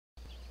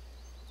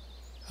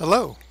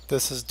Hello,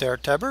 this is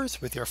Derek Tebbers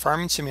with your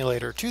Farming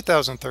Simulator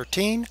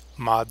 2013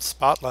 Mod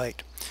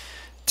Spotlight.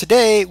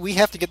 Today we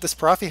have to get this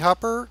Profi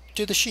hopper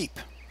to the sheep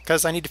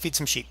because I need to feed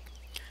some sheep.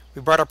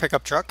 We brought our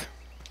pickup truck,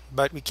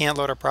 but we can't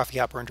load our Profi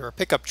hopper into our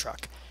pickup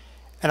truck.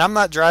 And I'm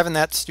not driving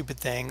that stupid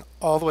thing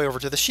all the way over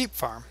to the sheep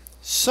farm.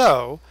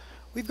 So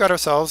we've got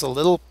ourselves a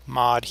little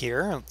mod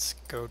here. Let's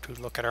go to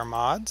look at our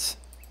mods.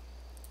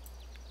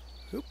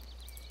 Oop.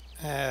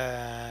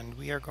 And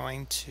we are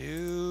going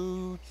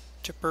to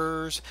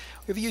tippers.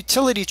 We have a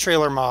utility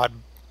trailer mod.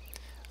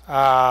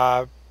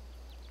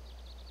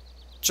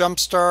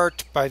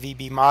 Jumpstart by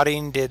VB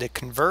Modding did a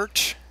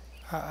convert.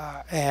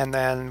 And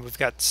then we've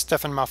got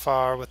Stefan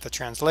Mafar with the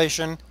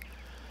translation.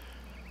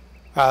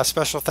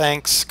 Special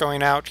thanks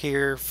going out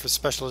here for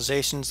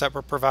specializations that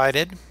were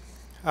provided.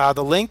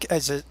 The link,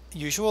 as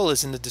usual,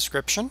 is in the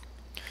description.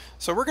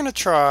 So we're going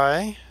to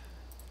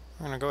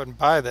go ahead and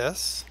buy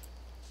this.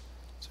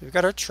 So we've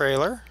got our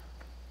trailer.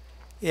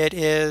 It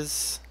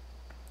is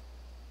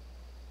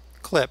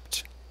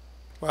clipped.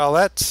 Well,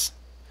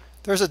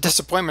 there's a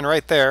disappointment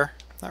right there.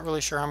 Not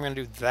really sure how I'm going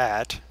to do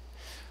that.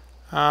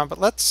 But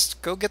let's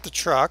go get the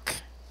truck.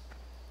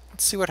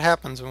 Let's see what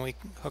happens when we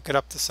hook it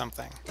up to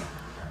something.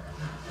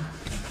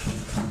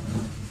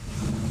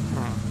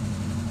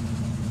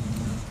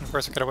 Of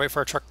course, I've got to wait for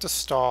our truck to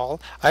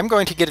stall. I'm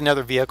going to get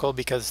another vehicle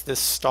because this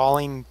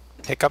stalling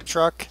pickup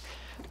truck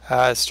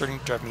is starting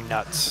to drive me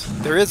nuts.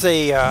 There is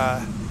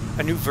a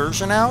new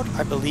version out,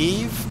 I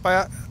believe,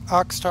 by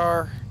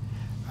Oxstar.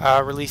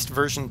 Released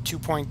version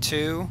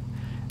 2.2,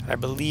 and I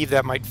believe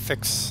that might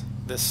fix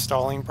this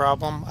stalling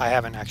problem. I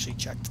haven't actually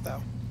checked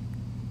though.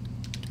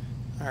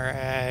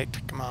 Alright,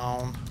 come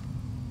on.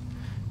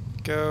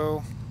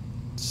 Go.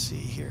 Let's see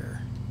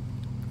here.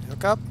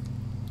 Hook up.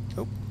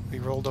 Oh, we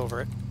rolled over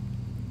it.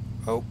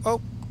 Oh,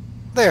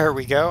 there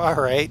we go.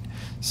 Alright.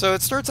 So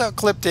it starts out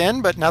clipped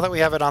in, but now that we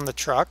have it on the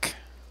truck,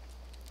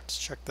 let's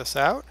check this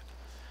out.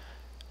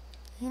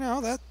 You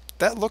know,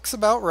 that looks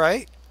about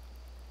right.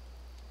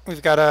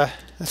 We've got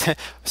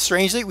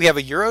strangely, we have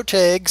a Euro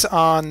tags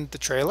on the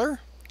trailer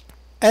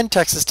and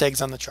Texas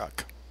tags on the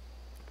truck.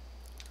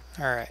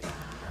 Alright.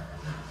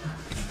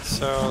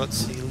 So let's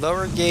see,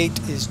 lower gate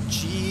is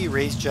G,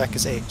 raised jack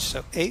is H.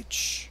 So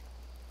H,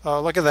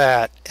 oh look at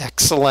that,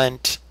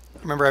 excellent.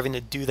 I remember having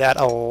to do that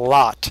a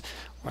lot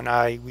when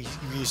we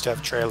used to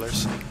have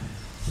trailers.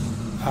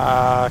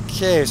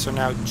 Okay, so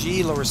now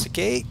G lowers the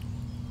gate.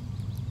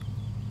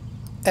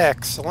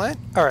 Excellent.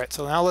 Alright,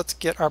 so now let's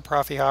get our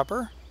Profi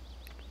hopper.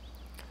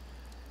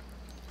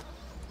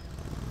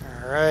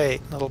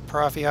 Alright, little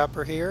Profi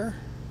hopper here.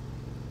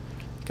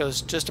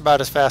 Goes just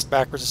about as fast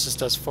backwards as this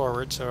does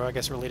forward, so I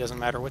guess it really doesn't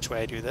matter which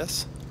way I do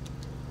this.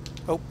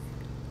 Oh,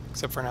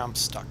 except for now I'm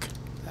stuck.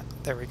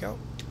 There we go.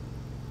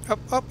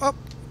 Up.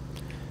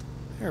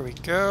 There we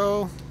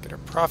go. Get our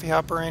Profi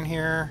hopper in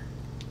here.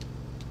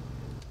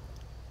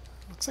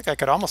 Looks like I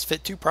could almost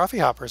fit 2 Profi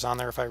hoppers on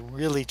there if I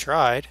really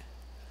tried.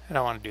 I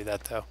don't want to do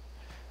that though.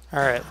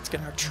 Alright, let's get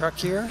in our truck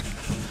here.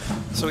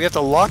 So we have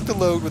to lock the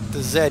load with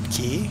the Z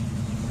key.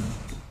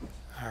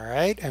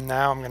 Alright, and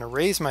now I'm going to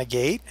raise my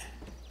gate.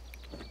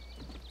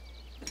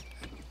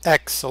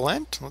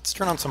 Excellent. Let's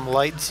turn on some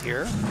lights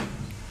here.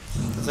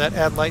 Does that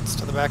add lights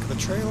to the back of the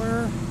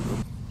trailer?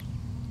 Oop.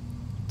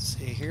 Let's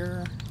see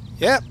here.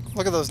 Yep,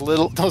 look at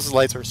those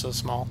lights are so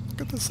small.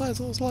 Look at the size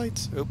of those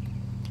lights. Oop.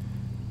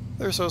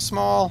 They're so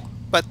small,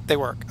 but they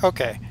work.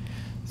 Okay.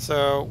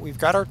 So we've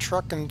got our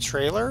truck and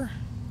trailer.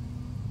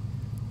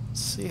 Let's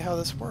see how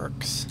this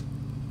works.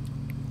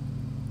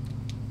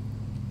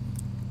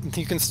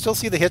 You can still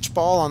see the hitch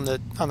ball on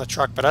the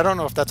truck, but I don't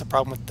know if that's a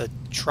problem with the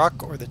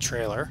truck or the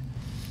trailer.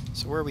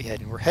 So where are we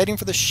heading? We're heading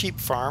for the sheep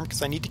farm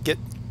because I need to get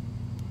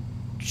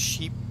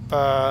sheep. Where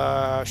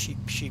are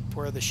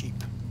the sheep?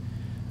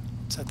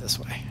 Let's head this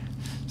way.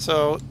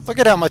 So look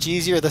at how much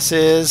easier this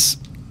is.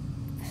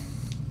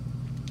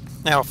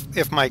 Now,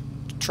 if my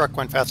truck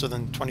went faster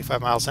than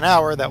 25 miles an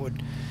hour, that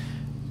would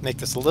make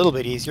this a little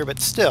bit easier, but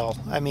still,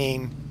 I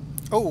mean,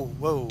 oh,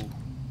 whoa.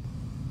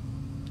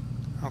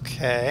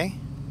 Okay.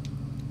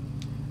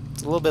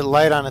 It's a little bit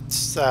light on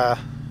its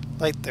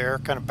light there,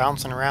 kind of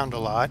bouncing around a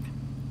lot.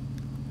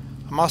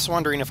 I'm also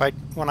wondering if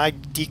when I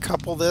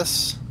decouple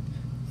this,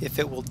 if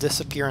it will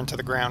disappear into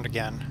the ground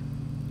again.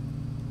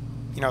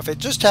 You know, if it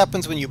just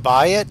happens when you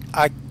buy it,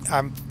 I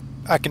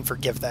can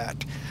forgive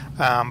that.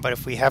 But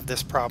if we have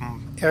this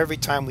problem every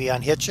time we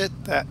unhitch it,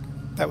 that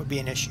would be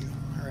an issue.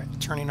 All right,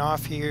 turning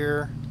off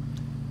here.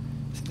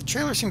 See, the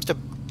trailer seems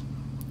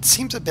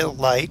a bit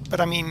light,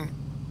 but I mean,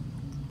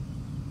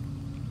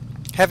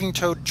 having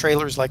towed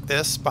trailers like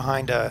this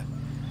behind a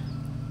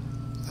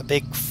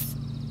big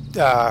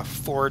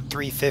Ford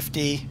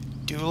 350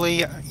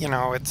 dually, you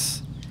know,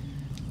 it's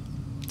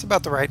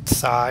about the right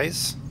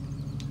size.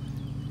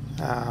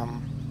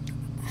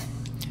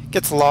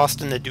 Gets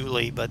lost in the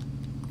dually, but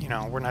you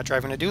know, we're not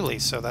driving a dually,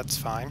 so that's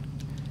fine.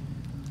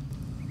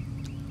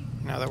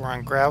 Now that we're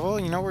on gravel,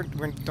 you know,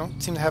 we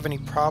don't seem to have any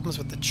problems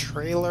with the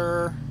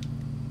trailer.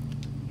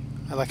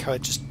 I like how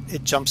it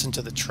jumps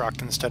into the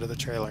truck instead of the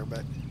trailer,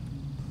 but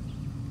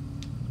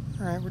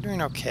Alright, we're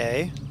doing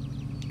okay.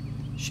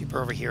 Sheep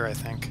are over here, I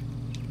think.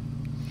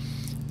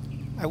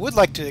 I would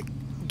like to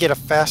get a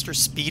faster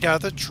speed out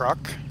of the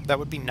truck. That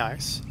would be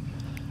nice.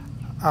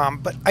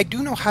 But I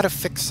do know how to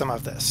fix some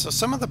of this. So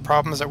some of the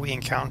problems that we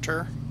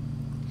encounter,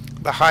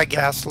 the high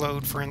gas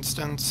load, for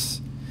instance,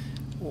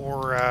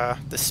 or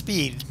the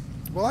speed,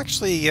 well,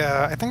 actually,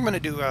 I think I'm going to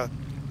do a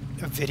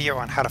video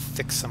on how to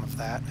fix some of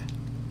that.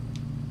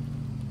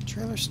 The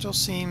trailer still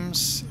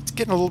seems... it's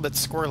getting a little bit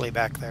squirrely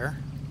back there.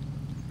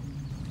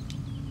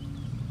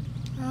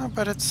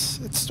 But it's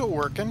still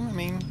working. I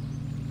mean,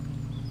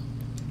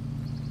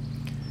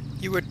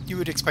 you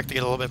would expect to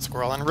get a little bit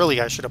squirrel, and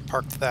really I should have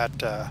parked that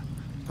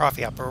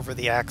Profi hopper over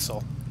the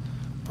axle.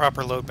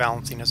 Proper load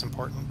balancing is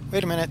important.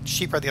 Wait a minute,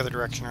 sheep are the other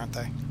direction, aren't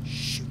they?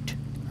 Shoot.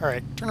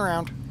 Alright, turn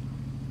around.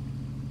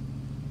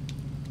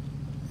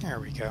 There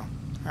we go.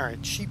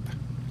 Alright, sheep.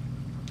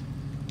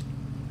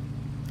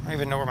 I don't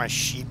even know where my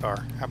sheep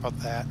are. How about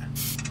that?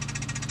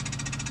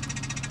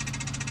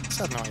 What's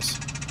that noise?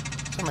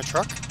 Is that my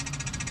truck?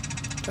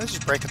 Did I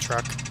just break a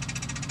truck?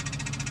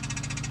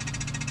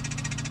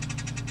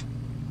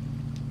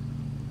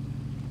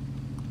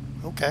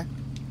 Okay.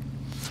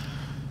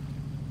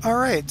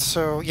 Alright,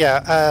 so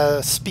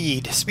yeah,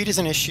 speed. Speed is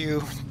an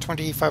issue.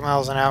 25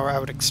 miles an hour, I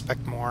would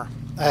expect more.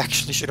 I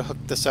actually should have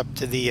hooked this up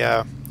to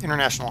the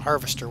International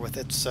Harvester with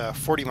its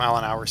 40 mile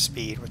an hour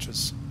speed, which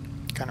was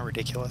kind of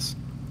ridiculous.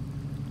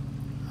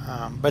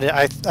 But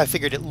I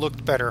figured it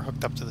looked better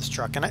hooked up to this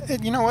truck.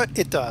 And you know what?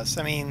 It does.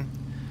 I mean,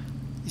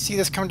 you see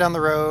this coming down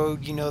the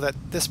road, you know that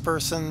this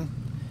person,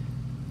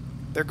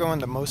 they're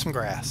going to mow some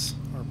grass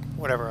or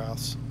whatever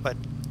else. But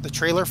the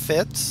trailer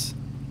fits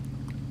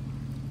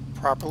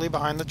properly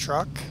behind the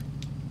truck.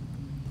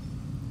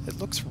 It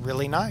looks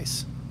really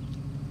nice.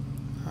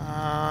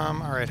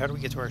 Alright, how do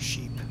we get to our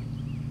sheep?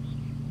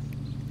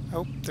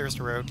 Oh, there's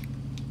the road.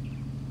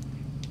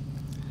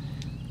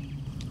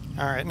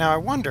 Alright, now I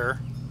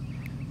wonder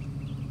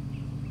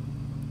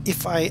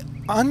if I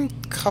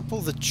uncouple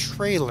the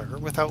trailer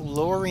without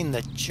lowering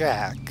the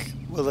jack,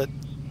 will it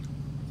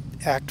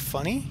act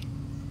funny?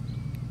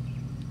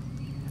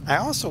 I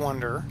also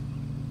wonder,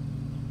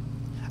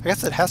 I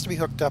guess it has to be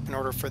hooked up in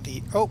order for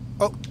the... oh,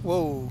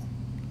 whoa.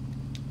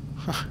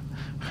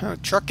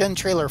 Truck and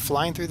trailer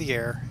flying through the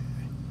air.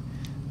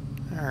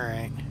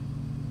 Alright.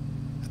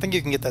 I think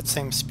you can get that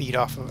same speed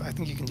off of... I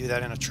think you can do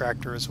that in a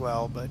tractor as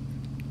well, but...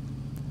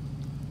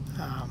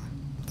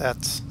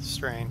 that's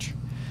strange.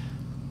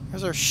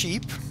 There's our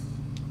sheep.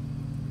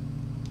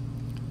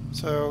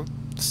 So,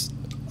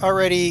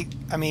 already,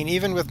 I mean,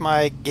 even with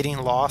my getting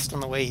lost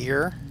on the way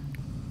here,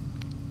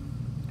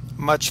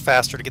 much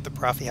faster to get the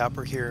Profi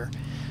hopper here.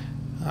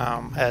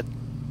 At,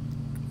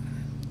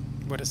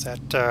 what is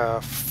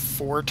that,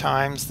 4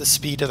 times the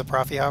speed of the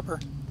Profi hopper.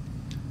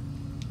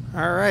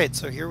 Alright,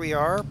 so here we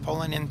are,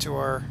 pulling into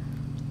our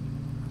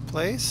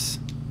place.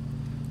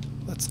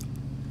 Let's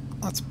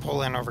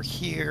pull in over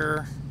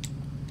here.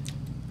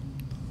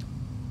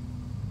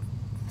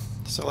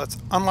 So let's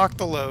unlock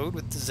the load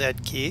with the Z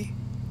key.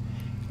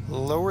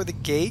 Lower the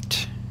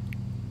gate.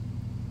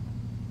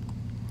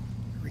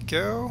 Here we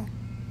go.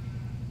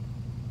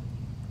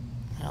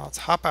 Now let's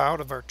hop out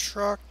of our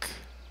truck.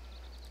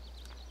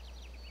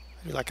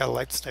 I do like how the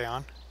lights stay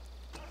on.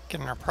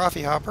 Get in our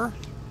Profi hopper.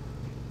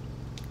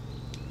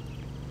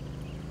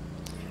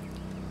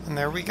 And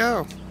there we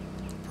go.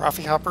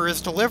 Profi hopper is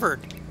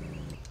delivered.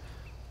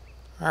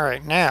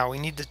 Alright, now we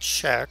need to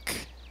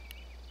check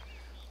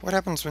what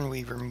happens when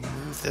we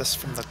remove this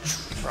from the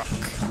truck.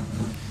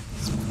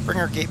 Let's bring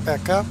our gate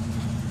back up.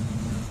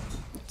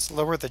 Let's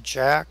lower the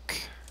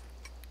jack.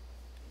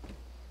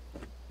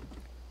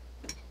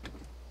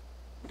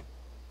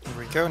 Here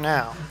we go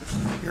now.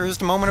 Here's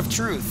the moment of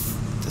truth.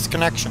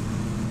 Disconnection.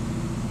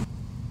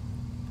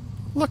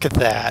 Look at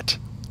that.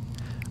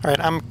 Alright,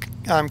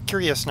 I'm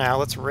curious now.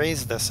 Let's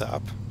raise this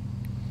up.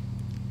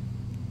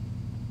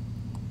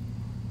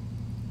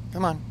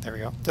 Come on. There we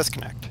go.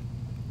 Disconnect.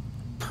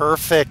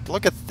 Perfect.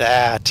 Look at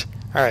that.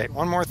 Alright,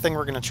 one more thing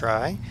we're going to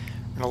try.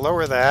 We're going to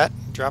lower that,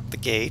 drop the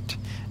gate.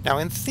 Now,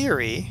 in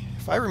theory,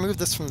 if I remove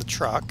this from the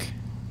truck,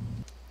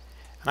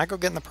 and I go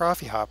get in the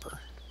Profi hopper,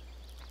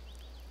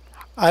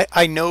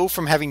 I know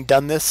from having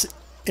done this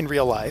in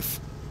real life,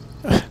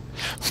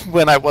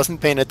 when I wasn't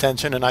paying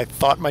attention and I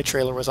thought my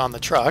trailer was on the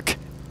truck,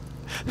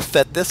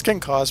 that this can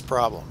cause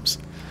problems.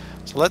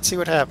 So let's see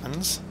what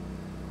happens.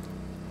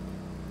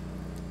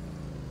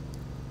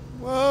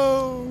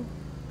 Whoa!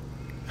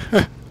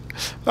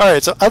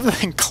 Alright, so other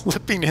than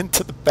clipping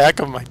into the back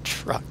of my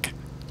truck,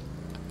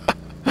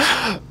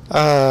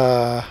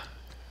 other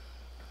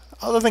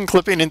than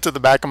clipping into the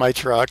back of my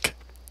truck,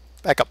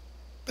 back up,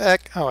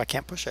 back, oh, I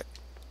can't push it.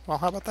 Well,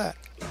 how about that?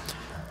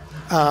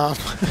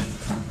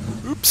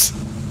 Oops.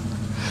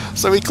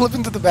 So we clip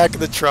into the back of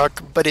the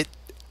truck, but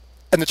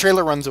and the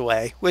trailer runs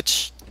away,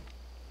 which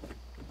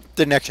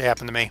didn't actually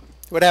happen to me.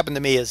 What happened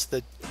to me is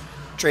the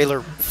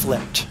trailer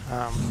flipped.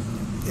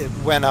 It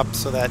went up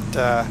so that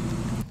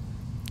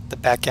the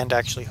back end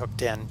actually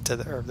hooked in,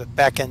 or the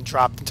back end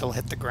dropped until it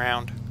hit the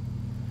ground.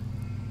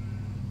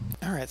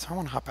 Alright, so I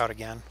want to hop out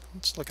again.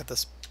 Let's look at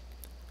this.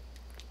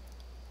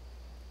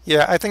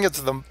 Yeah, I think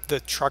it's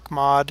the truck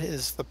mod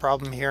is the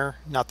problem here,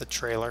 not the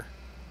trailer.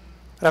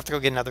 I'd have to go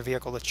get another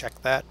vehicle to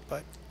check that,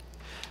 but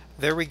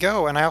there we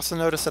go. And I also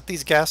noticed that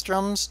these gas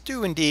drums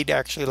do indeed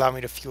actually allow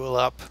me to fuel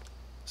up.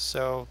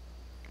 So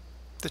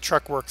the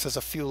truck works as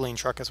a fueling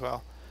truck as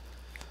well.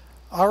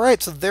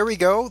 Alright, so there we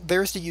go.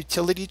 There's the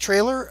utility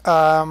trailer.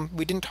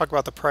 We didn't talk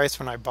about the price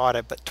when I bought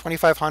it, but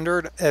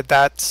 $2,500,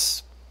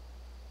 that's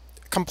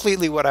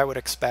completely what I would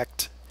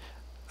expect.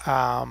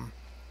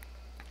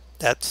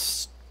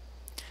 That's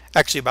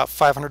actually about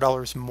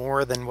 $500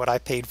 more than what I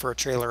paid for a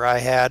trailer I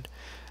had.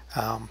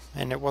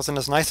 And it wasn't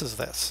as nice as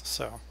this.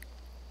 So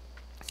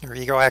there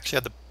you go. I actually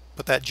had to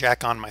put that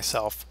jack on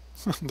myself,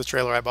 the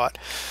trailer I bought.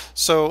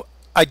 So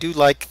I do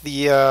like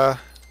the,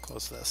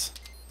 close this.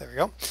 There we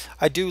go.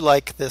 I do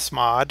like this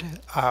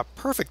mod.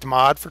 Perfect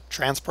mod for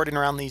transporting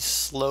around these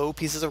slow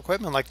pieces of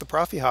equipment like the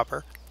Profi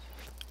Hopper.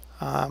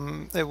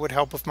 It would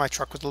help if my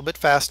truck was a little bit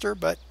faster,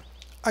 but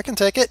I can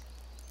take it.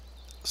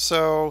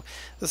 So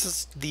this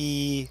is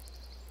the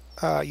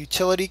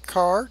utility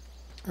trailer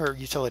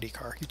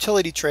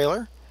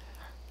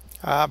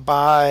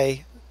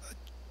by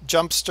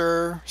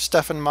Jumpster,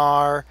 Stefan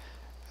Marr,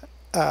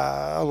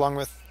 along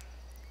with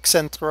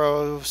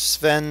Xenthro,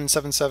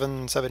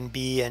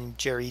 Sven777B, and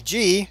Jerry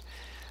G.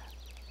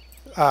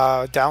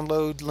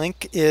 Download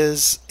link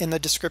is in the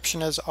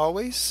description as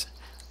always.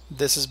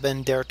 This has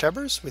been Dare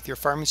Tebbers with your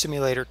Farming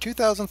Simulator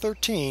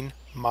 2013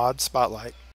 Mod Spotlight.